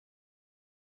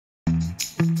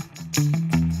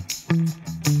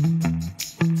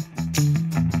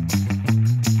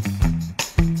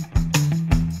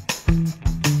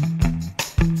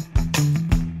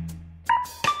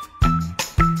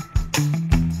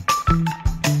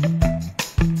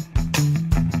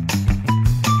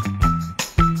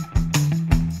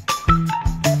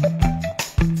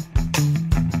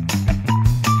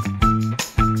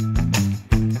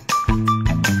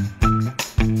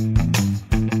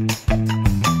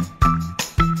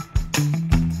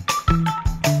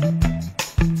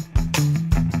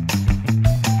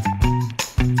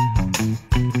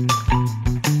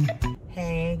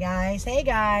Hey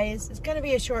guys, it's going to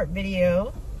be a short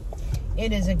video.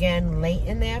 It is again late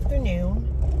in the afternoon.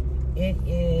 It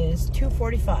is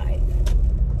 2:45.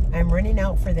 I'm running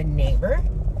out for the neighbor,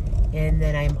 and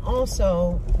then I'm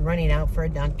also running out for a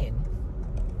Dunkin'.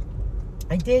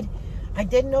 I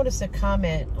did notice a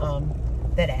comment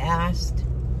that asked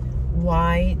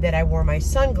why that I wore my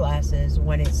sunglasses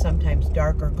when it's sometimes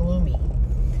dark or gloomy.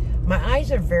 My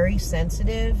eyes are very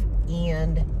sensitive,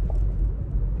 and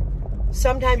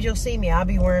sometimes you'll see me, I'll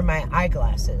be wearing my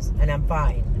eyeglasses and I'm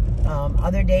fine.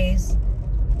 Other days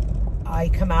I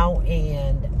come out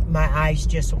and my eyes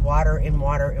just water and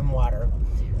water and water.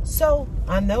 So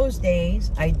on those days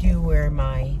I do wear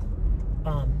my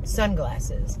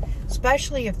sunglasses,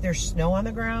 especially if there's snow on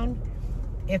the ground.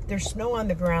 If there's snow on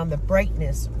the ground, the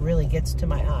brightness really gets to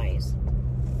my eyes.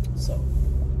 So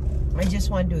I just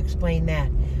wanted to explain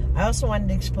that. I also wanted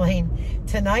to explain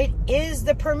tonight is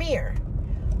the premiere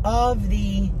of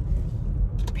the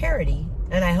parody,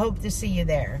 and I hope to see you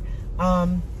there.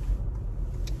 My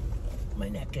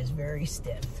neck is very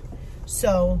stiff.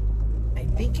 So I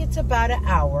think it's about an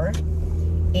hour,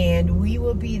 and we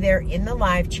will be there in the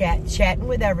live chat, chatting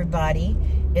with everybody.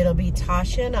 It'll be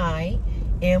Tasha and I,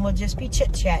 and we'll just be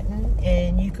chit-chatting,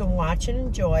 and you can watch and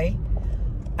enjoy.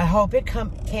 I hope it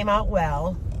came out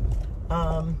well.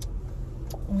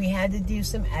 We had to do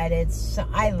some edits, so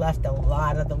I left a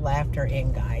lot of the laughter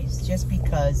in, guys, just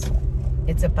because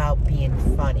it's about being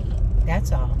funny.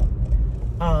 That's all.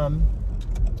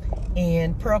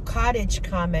 And Pearl Cottage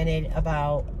commented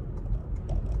about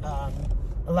a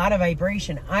lot of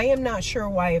vibration. I am not sure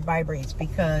why it vibrates,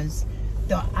 because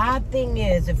the odd thing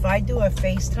is, if I do a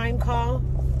FaceTime call,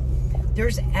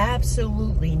 there's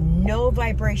absolutely no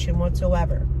vibration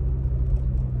whatsoever.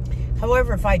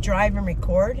 However, if I drive and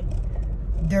record,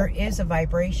 there is a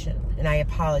vibration, and I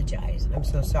apologize. I'm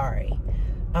so sorry.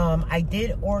 I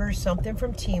did order something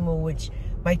from Temu, which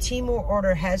my Temu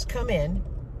order has come in,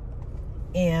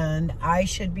 and I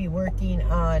should be working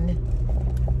on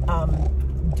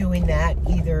doing that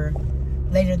either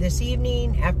later this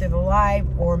evening after the live,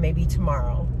 or maybe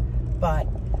tomorrow. But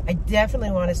I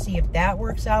definitely want to see if that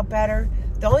works out better.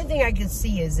 The only thing I can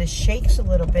see is this shakes a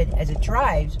little bit as it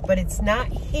drives, but it's not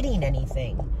hitting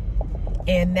anything.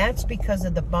 And that's because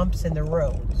of the bumps in the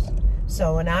roads.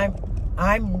 So, and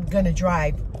I'm gonna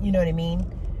drive, you know what I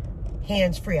mean,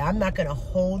 hands-free. I'm not gonna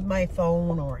hold my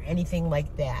phone or anything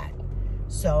like that.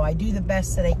 So I do the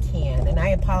best that I can, and I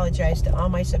apologize to all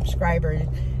my subscribers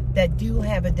that do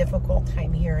have a difficult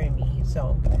time hearing me.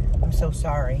 So I'm so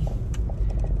sorry.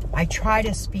 I try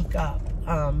to speak up.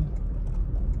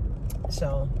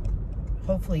 So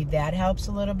hopefully that helps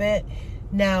a little bit.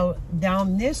 Now,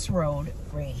 down this road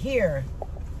right here,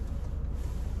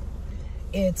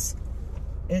 it's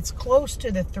close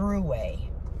to the throughway,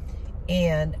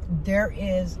 and there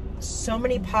is so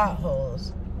many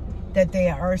potholes that they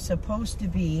are supposed to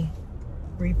be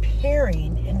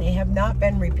repairing, and they have not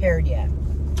been repaired yet.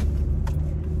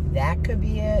 That could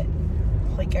be it.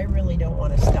 Like, I really don't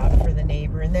want to stop for the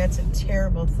neighbor, and that's a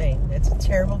terrible thing. That's a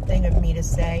terrible thing of me to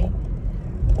say,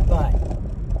 but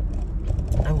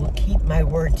I will keep my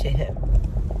word to him.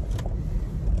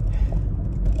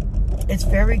 It's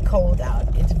very cold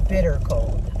out. It's bitter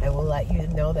cold. I will let you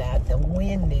know that. The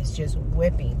wind is just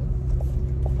whipping.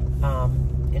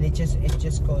 And it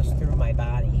just goes through my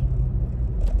body.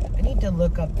 I need to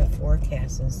look up the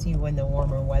forecast and see when the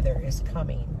warmer weather is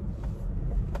coming.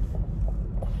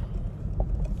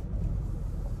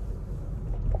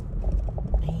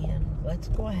 And let's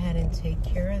go ahead and take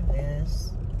care of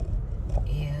this.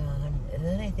 And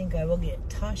then I think I will get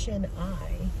Tasha and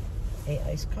I a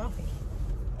iced coffee.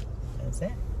 That's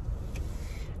it.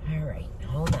 All right,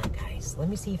 hold on, guys. Let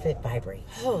me see if it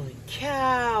vibrates. Holy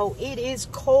cow, it is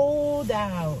cold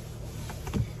out.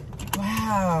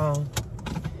 Wow.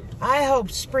 I hope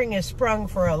spring has sprung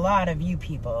for a lot of you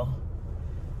people.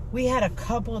 We had a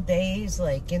couple days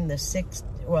like in the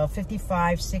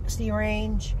 55, 60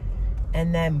 range,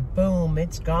 and then boom,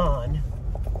 it's gone.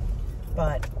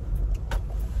 But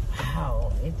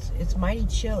wow, it's mighty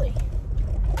chilly.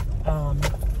 I'm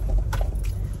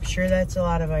sure that's a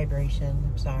lot of vibration.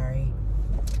 I'm sorry.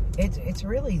 It's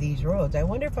really these roads. I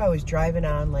wonder if I was driving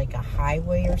on like a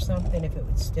highway or something, if it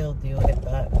would still do it,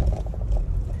 but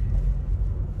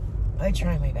I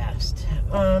try my best.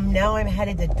 Now I'm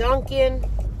headed to Dunkin',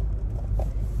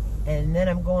 and then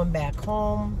I'm going back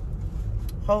home.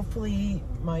 Hopefully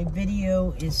my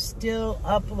video is still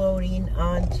uploading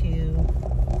onto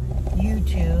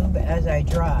YouTube as I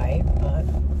drive, but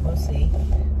we'll see.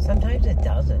 Sometimes it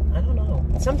doesn't. I don't know.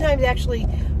 Sometimes actually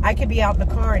I could be out in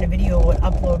the car and a video would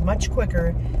upload much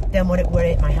quicker than what it would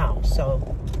at my house. So,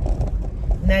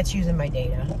 and that's using my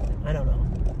data. I don't know.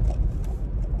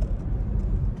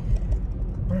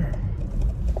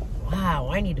 Wow,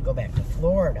 I need to go back to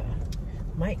Florida.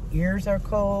 My ears are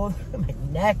cold. My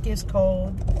neck is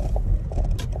cold.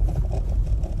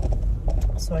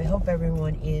 So I hope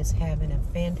everyone is having a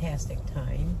fantastic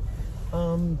time.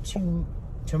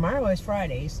 Tomorrow is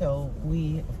Friday, so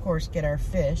we, of course, get our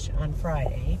fish on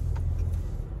Friday.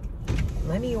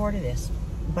 Let me order this,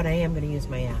 but I am going to use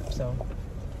my app, so.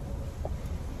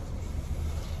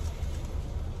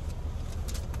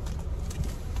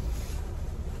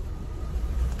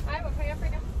 Hi, what can I have for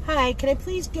you? Hi, can I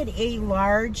please get a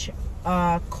large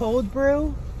cold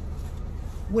brew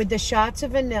with the shots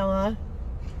of vanilla,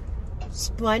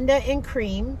 Splenda and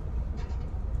cream.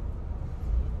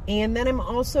 And then I'm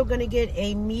also going to get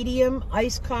a medium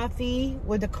iced coffee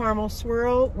with a caramel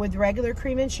swirl with regular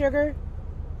cream and sugar.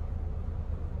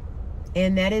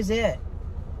 And that is it.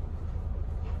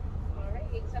 All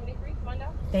right, $8.73. Come on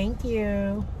down. Thank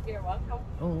you. You're welcome.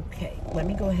 Okay, let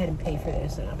me go ahead and pay for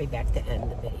this, and I'll be back to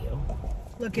end the video.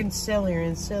 Looking sillier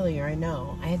and sillier, I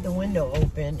know. I had the window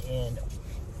open, and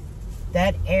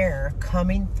that air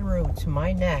coming through to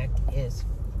my neck is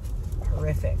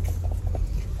horrific.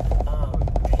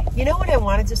 You know what I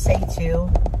wanted to say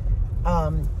too?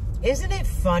 Isn't it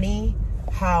funny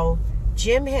how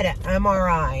Jim had an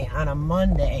MRI on a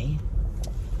Monday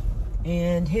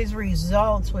and his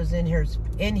results was in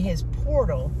his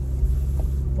portal,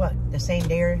 what, the same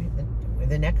day or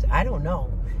the next? I don't know.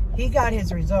 He got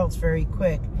his results very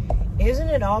quick. Isn't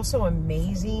it also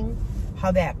amazing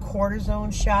how that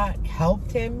cortisone shot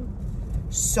helped him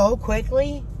so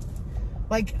quickly?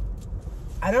 Like,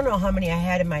 I don't know how many I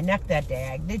had in my neck that day.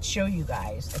 I did show you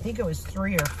guys. I think it was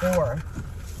 3 or 4.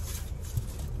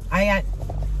 I got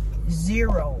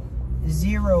zero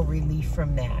relief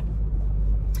from that.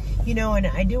 You know, and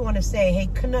I do want to say, hey,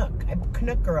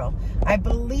 Canuck girl, I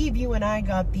believe you and I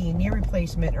got the knee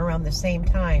replacement around the same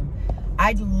time.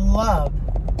 I'd love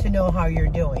to know how you're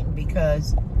doing,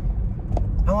 because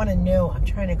I want to know. I'm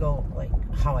trying to go like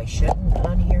how I shouldn't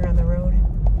on here on the road.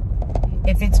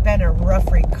 If it's been a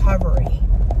rough recovery.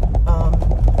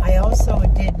 I also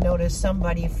did notice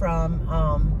somebody from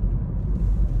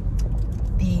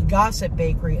the Gossip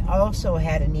Bakery also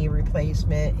had a knee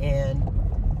replacement, and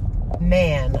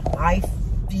man, I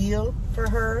feel for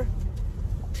her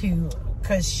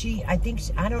because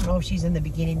I don't know if she's in the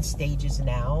beginning stages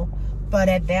now, but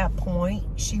at that point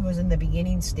she was in the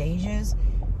beginning stages,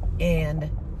 and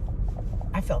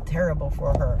I felt terrible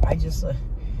for her. I just,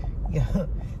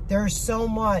 there's so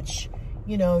much.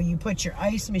 You know, you put your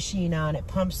ice machine on, it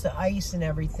pumps the ice and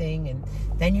everything, and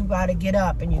then you got to get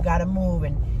up and you got to move,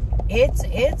 and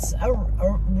it's a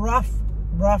rough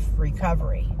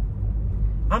recovery.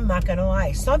 I'm not gonna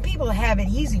lie. Some people have it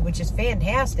easy, which is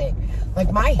fantastic.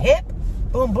 Like my hip,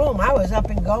 boom, boom, I was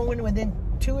up and going within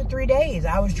 2 or 3 days.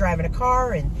 I was driving a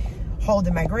car and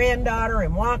holding my granddaughter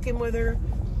and walking with her.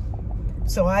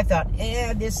 So I thought,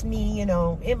 this knee, you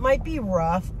know, it might be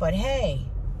rough, but hey.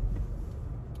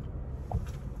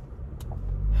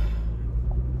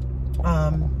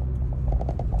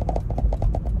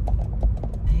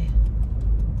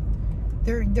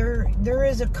 There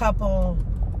is a couple,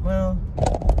 well,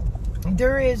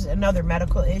 there is another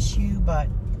medical issue, but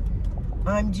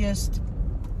I'm just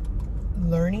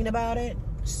learning about it,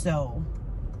 so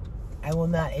I will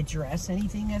not address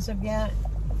anything as of yet,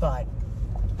 but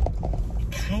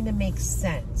it kind of makes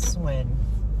sense when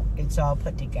it's all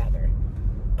put together.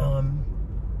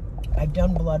 I've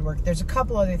done blood work. There's a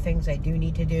couple other things I do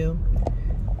need to do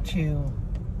to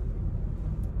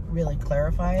really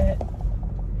clarify it.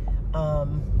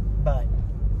 But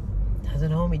it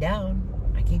doesn't hold me down.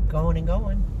 I keep going and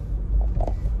going.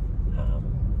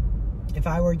 If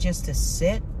I were just to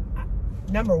sit,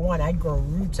 number one, I'd grow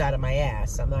roots out of my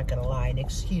ass. I'm not going to lie, and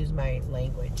excuse my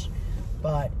language.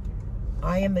 But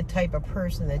I am the type of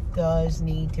person that does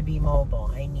need to be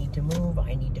mobile. I need to move.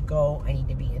 I need to go. I need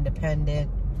to be independent.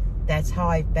 That's how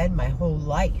I've been my whole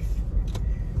life.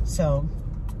 So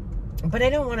But I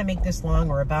don't want to make this long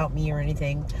or about me or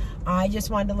anything. I just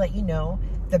wanted to let you know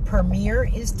the premiere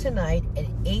is tonight at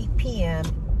 8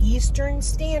 p.m. Eastern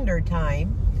Standard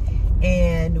Time.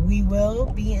 And we will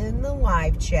be in the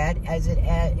live chat as it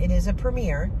is a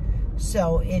premiere.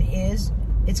 So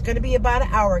it's going to be about an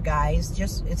hour, guys.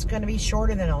 It's going to be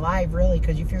shorter than a live, really,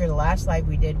 because you figure the last live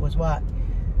we did was what?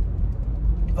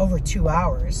 Over 2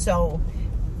 hours. So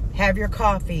have your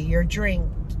coffee, your drink,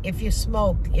 if you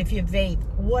smoke, if you vape,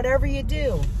 whatever you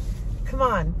do, come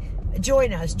on,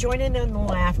 join us. Join in on the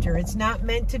laughter. It's not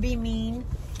meant to be mean.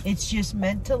 It's just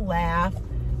meant to laugh,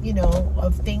 you know,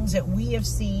 of things that we have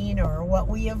seen or what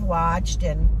we have watched.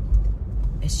 And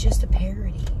it's just a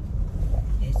parody.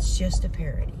 It's just a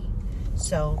parody.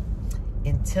 So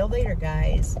until later,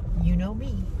 guys, you know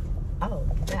me. I'll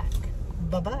be back.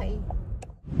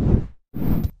 Bye-bye.